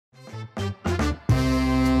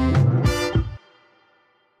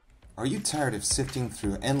Are you tired of sifting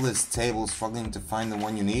through endless tables struggling to find the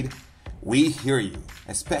one you need? We hear you,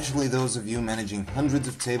 especially those of you managing hundreds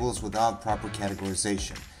of tables without proper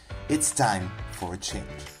categorization. It's time for a change.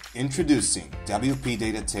 Introducing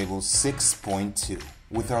wpDataTables 6.2.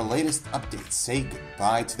 With our latest update, say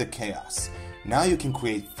goodbye to the chaos. Now you can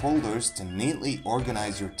create folders to neatly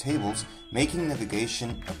organize your tables, making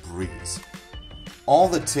navigation a breeze. All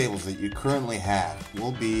the tables that you currently have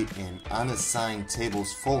will be in unassigned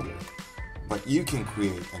tables folder, but you can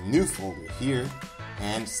create a new folder here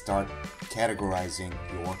and start categorizing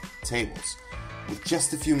your tables. With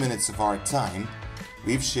just a few minutes of our time,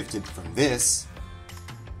 we've shifted from this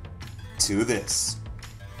to this.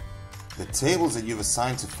 The tables that you've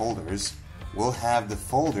assigned to folders will have the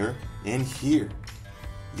folder in here.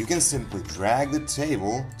 You can simply drag the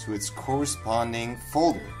table to its corresponding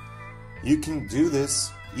folder. You can do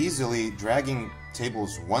this easily dragging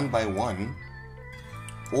tables one by one,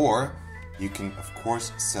 or you can of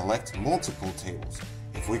course select multiple tables.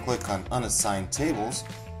 If we click on unassigned tables,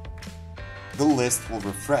 the list will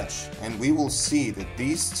refresh and we will see that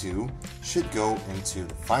these two should go into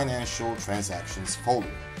the financial transactions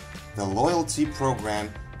folder. The loyalty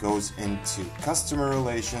program goes into customer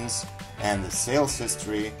relations, and the sales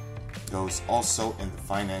history goes also in the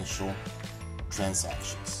financial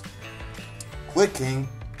transactions. Clicking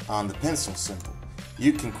on the pencil symbol,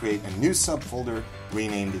 you can create a new subfolder,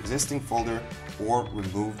 rename the existing folder, or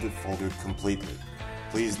remove the folder completely.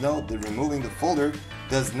 Please note that removing the folder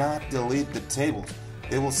does not delete the tables.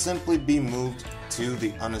 They will simply be moved to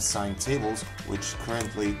the unassigned tables, which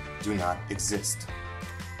currently do not exist.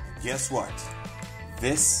 And guess what?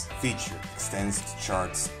 This feature extends to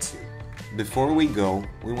charts too. Before we go,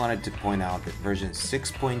 we wanted to point out that version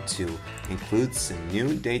 6.2 includes some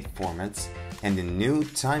new date formats and a new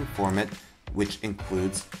time format, which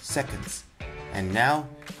includes seconds. And now,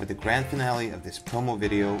 for the grand finale of this promo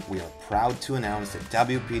video, we are proud to announce that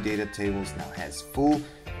wpDataTables now has full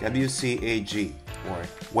WCAG, or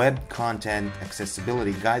Web Content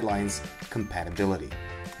Accessibility Guidelines, compatibility.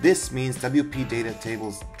 This means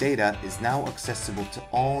wpDataTables data is now accessible to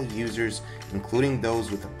all users, including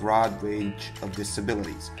those with a broad range of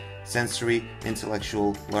disabilities: sensory,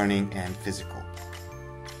 intellectual, learning, and physical.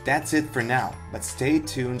 That's it for now, but stay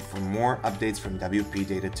tuned for more updates from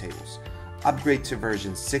wpDataTables. Upgrade to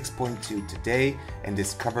version 6.2 today and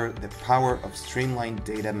discover the power of streamlined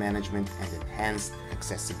data management and enhanced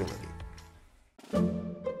accessibility.